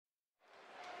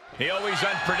The always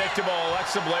unpredictable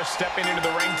Alexa Bliss stepping into the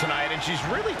ring tonight, and she's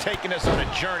really taken us on a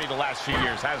journey the last few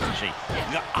years, hasn't she?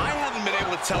 Now, I haven't been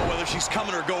able to tell whether she's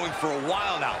coming or going for a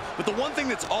while now, but the one thing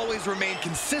that's always remained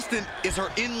consistent is her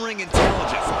in-ring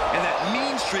intelligence, and that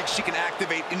mean streak she can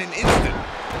activate in an instant.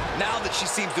 Now that she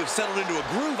seems to have settled into a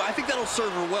groove, I think that'll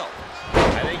serve her well.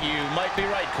 I think you might be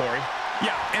right, Corey.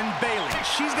 Yeah, and Bayley,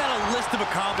 she's got a list of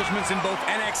accomplishments in both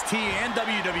NXT and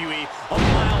WWE a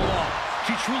mile long.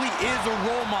 She truly is a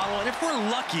role model, and if we're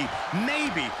lucky,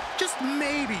 maybe, just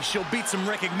maybe, she'll beat some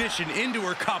recognition into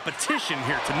her competition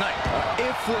here tonight.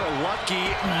 If we're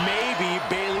lucky, maybe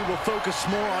Bayley will focus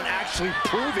more on actually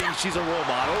proving she's a role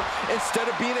model instead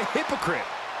of being a hypocrite.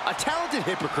 A talented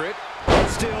hypocrite, but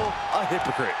still a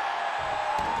hypocrite.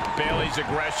 Bayley's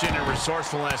aggression and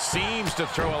resourcefulness seems to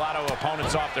throw a lot of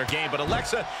opponents off their game, but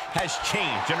Alexa has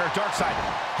changed, and her dark side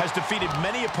has defeated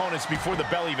many opponents before the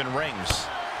bell even rings.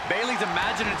 Bayley's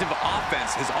imaginative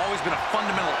offense has always been a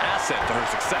fundamental asset to her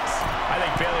success. I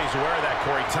think Bayley's aware of that,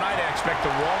 Corey. Tonight, I expect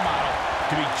the role model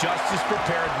to be just as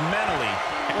prepared mentally.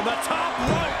 From the top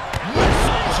rope,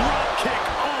 missile drop kick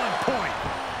on point.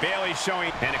 Bayley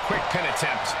showing, and a quick pin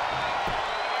attempt.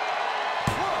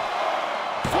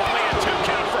 Only a 2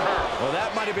 count for her. Well,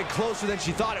 that might have been closer than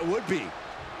she thought it would be.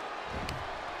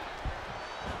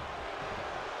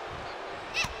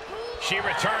 She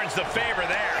returns the favor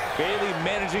there. Bayley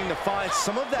managing to find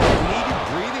some of that needed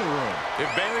breathing room.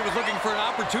 If Bayley was looking for an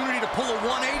opportunity to pull a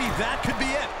 180, that could be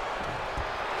it.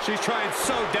 She's trying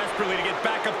so desperately to get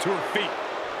back up to her feet.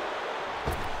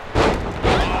 Oh,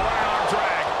 right arm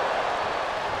drag.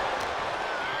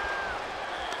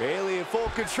 Bayley in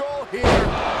full control here.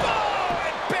 Oh,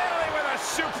 and Bayley with a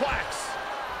suplex.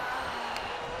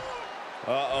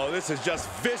 Uh-oh, this is just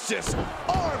vicious.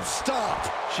 Arm stomp.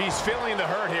 She's feeling the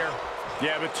hurt here.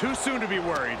 Yeah, but too soon to be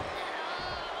worried.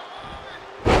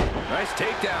 Nice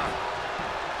takedown.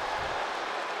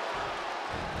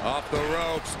 Off the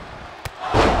ropes.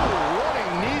 Oh,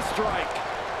 running knee strike.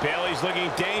 Bayley's looking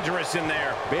dangerous in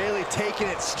there. Bayley taking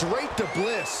it straight to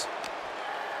Bliss.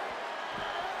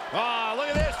 Oh, look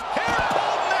at this. Hair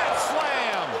pulled net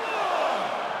slam.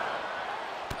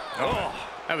 Oh,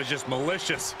 that was just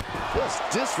malicious. Just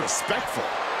disrespectful.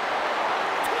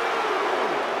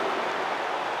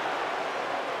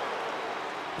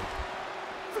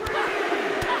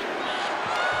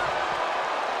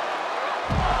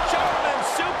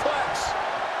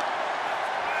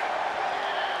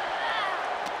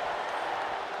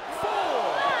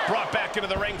 Brought back into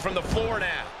the ring from the floor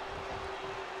now.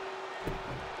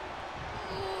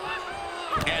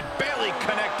 And Bayley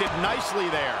connected nicely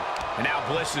there. And now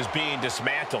Bliss is being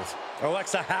dismantled.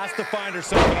 Alexa has to find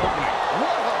herself an opening.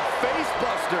 What a face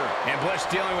buster. And Bliss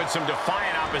dealing with some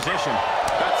defiant opposition.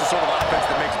 That's the sort of offense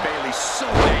that makes Bayley so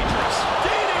dangerous.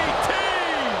 DDT!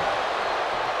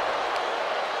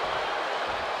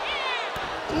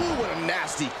 Ooh, what a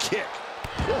nasty kick.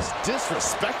 Just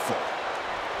disrespectful.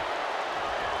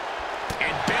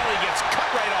 And Bayley gets cut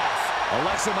right off.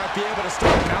 Alexa might be able to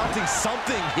start mounting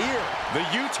something here. The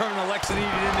U-turn Alexa needed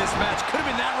in this match could have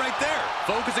been that right there.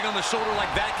 Focusing on the shoulder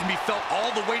like that can be felt all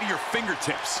the way to your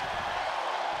fingertips.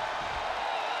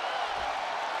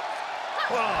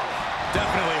 Oh,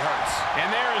 Definitely hurts.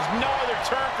 and there is no other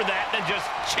term for that than just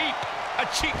cheap. A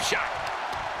cheap shot.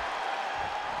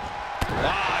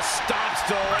 Ah, stomps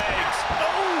to the legs.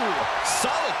 Oh,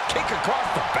 solid kick across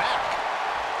the back.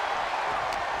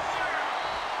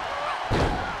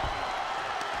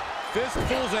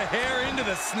 Fistfuls of hair into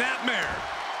the snapmare.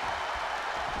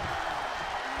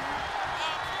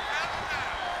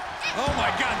 Oh my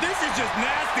God, this is just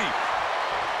nasty.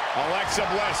 Alexa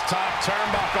Bliss, top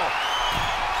turnbuckle.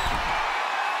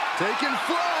 Taking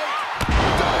flight.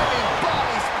 Diving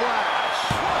body splash.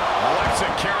 Alexa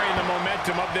carrying the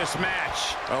momentum of this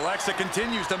match. Alexa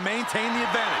continues to maintain the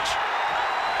advantage.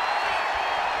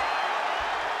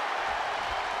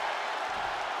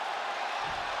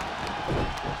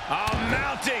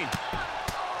 Mounting.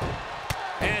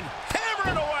 And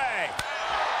hammering away.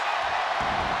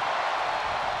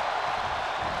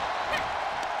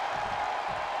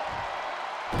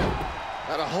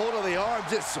 Got a hold of the arm,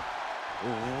 just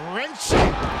wrenching.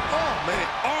 Oh, man.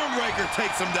 Arm raker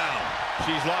takes him down.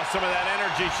 She's lost some of that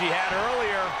energy she had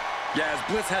earlier. Yeah, as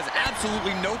Bliss has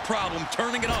absolutely no problem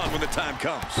turning it on when the time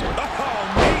comes. Oh,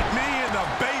 meet me in the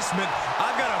basement.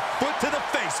 I've got a foot to the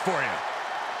face for you.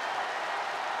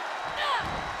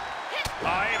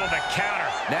 Able to counter.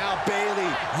 Now Bayley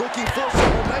looking for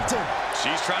some momentum.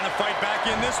 She's trying to fight back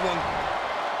in this one.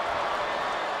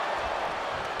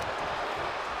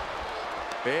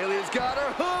 Bayley's got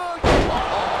her hooked.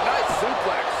 Oh, nice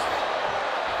suplex.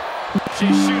 She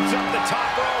shoots up the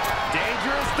top rope.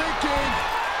 Dangerous thinking.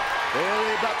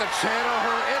 Bayley about to channel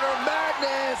her inner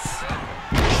madness.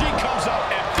 She comes up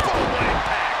and full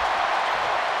impact.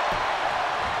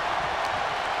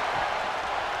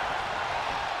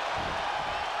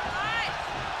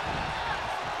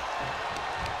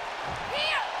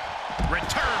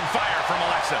 Return fire from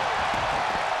Alexa.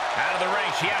 Out of the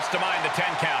ring, she has to mind the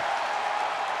 10 count.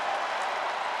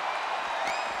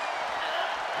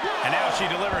 And now she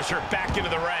delivers her back into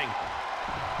the ring.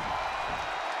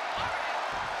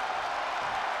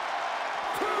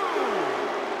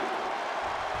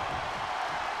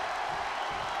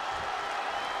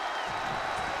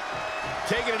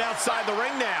 Taking it outside the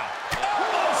ring now.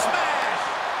 Oh, smash!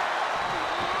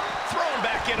 Thrown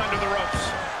back in under the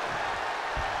ropes.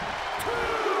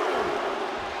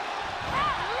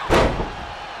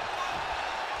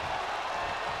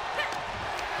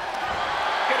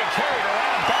 Getting carried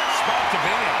around. Bad spot to be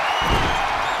in.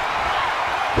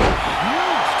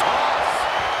 Huge toss.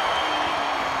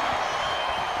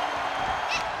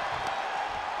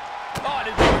 Oh,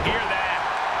 did you hear that?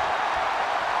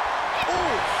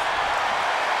 Ooh.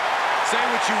 Say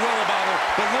what you will about her,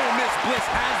 but Little Miss Bliss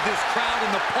has this crowd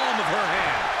in the palm of her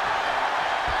hand.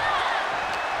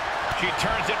 She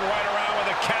turns it right around with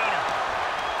a counter.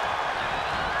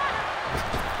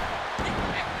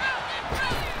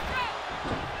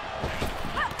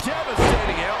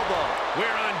 Devastating elbow.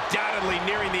 We're undoubtedly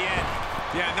nearing the end.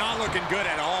 Yeah, not looking good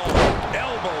at all.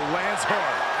 Elbow lands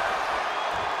hard.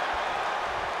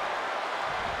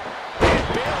 And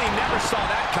Bayley never saw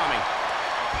that coming.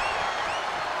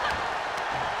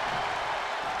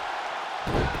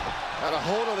 Got a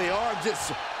hold of the arm,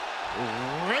 just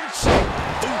wrenching.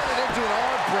 Turn it into an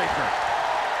arm breaker.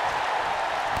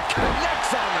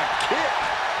 Connects on the kick.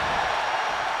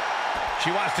 She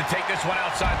wants to take this one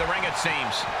outside the ring, it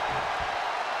seems.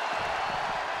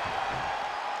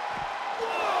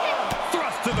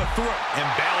 Thrust to the throat. And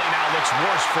Bayley now looks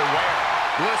worse for wear.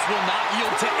 Bliss will not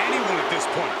yield to anyone at this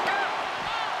point.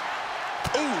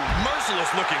 Ooh, merciless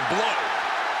looking blow.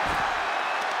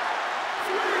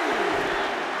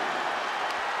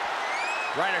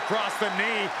 Right across the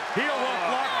knee. Heel hook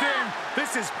locked in.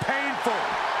 This is painful.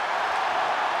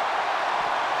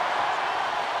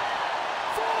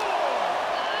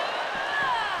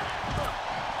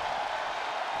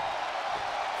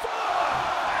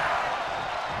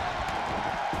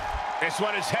 This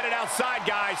one is headed outside,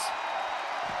 guys.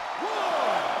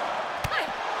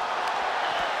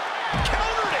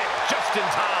 Countered it just in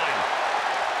time.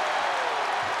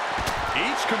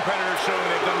 Each competitor showing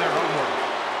they've done their homework.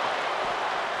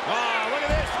 Oh, look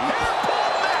at this.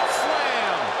 Hairpin mat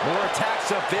slam. More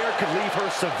attacks up there could leave her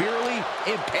severely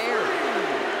impaired.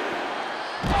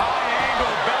 High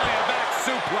angle belly to back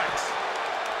suplex.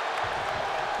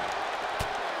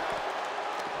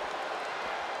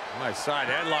 Nice side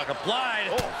headlock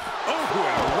applied. Oh,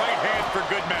 and a right hand for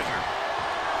good measure.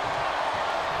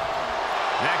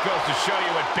 That goes to show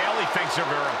you what Bayley thinks of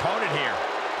her opponent here.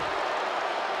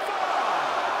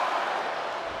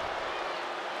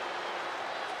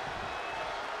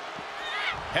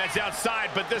 Heads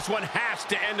outside, but this one has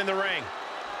to end in the ring.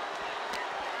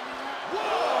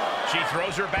 She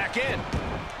throws her back in.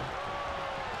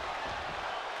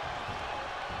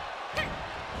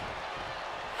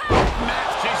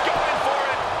 She's going for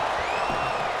it.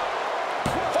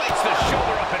 Fights the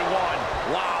shoulder up and one.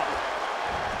 Wow.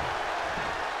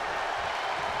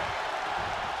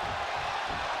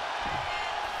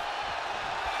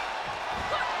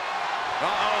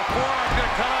 Uh-oh, forearm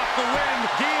gonna cut off the wind.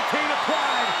 Guillotine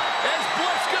applied. Is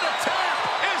Bliss gonna tap?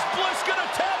 Is Bliss gonna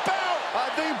tap out? I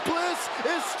think Bliss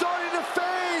is starting to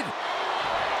fade.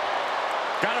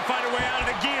 Gotta find a way out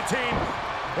of the guillotine.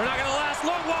 They're not gonna last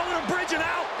long while we're bridging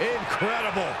out.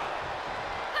 Incredible.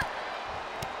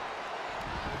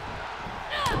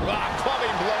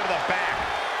 Clubbing blow to the back.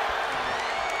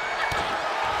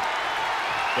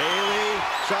 Bayley,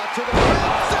 shot to the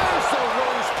face. There's the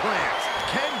rose plant.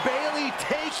 Can Bayley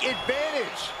take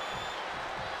advantage?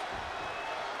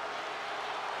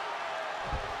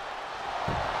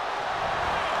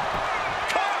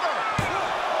 Cover!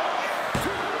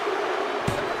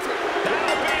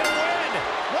 That'll be a win!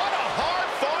 What a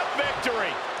hard-fought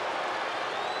victory!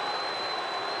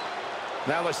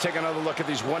 Now let's take another look at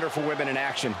these wonderful women in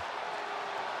action.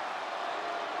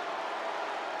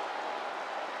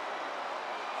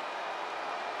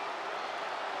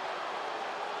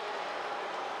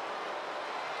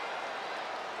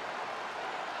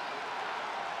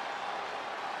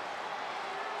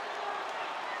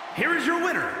 Here is your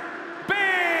winner,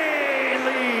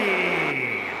 Bayley.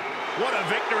 What a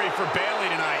victory for Bayley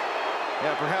tonight.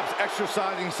 Yeah, perhaps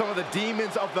exercising some of the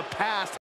demons of the past.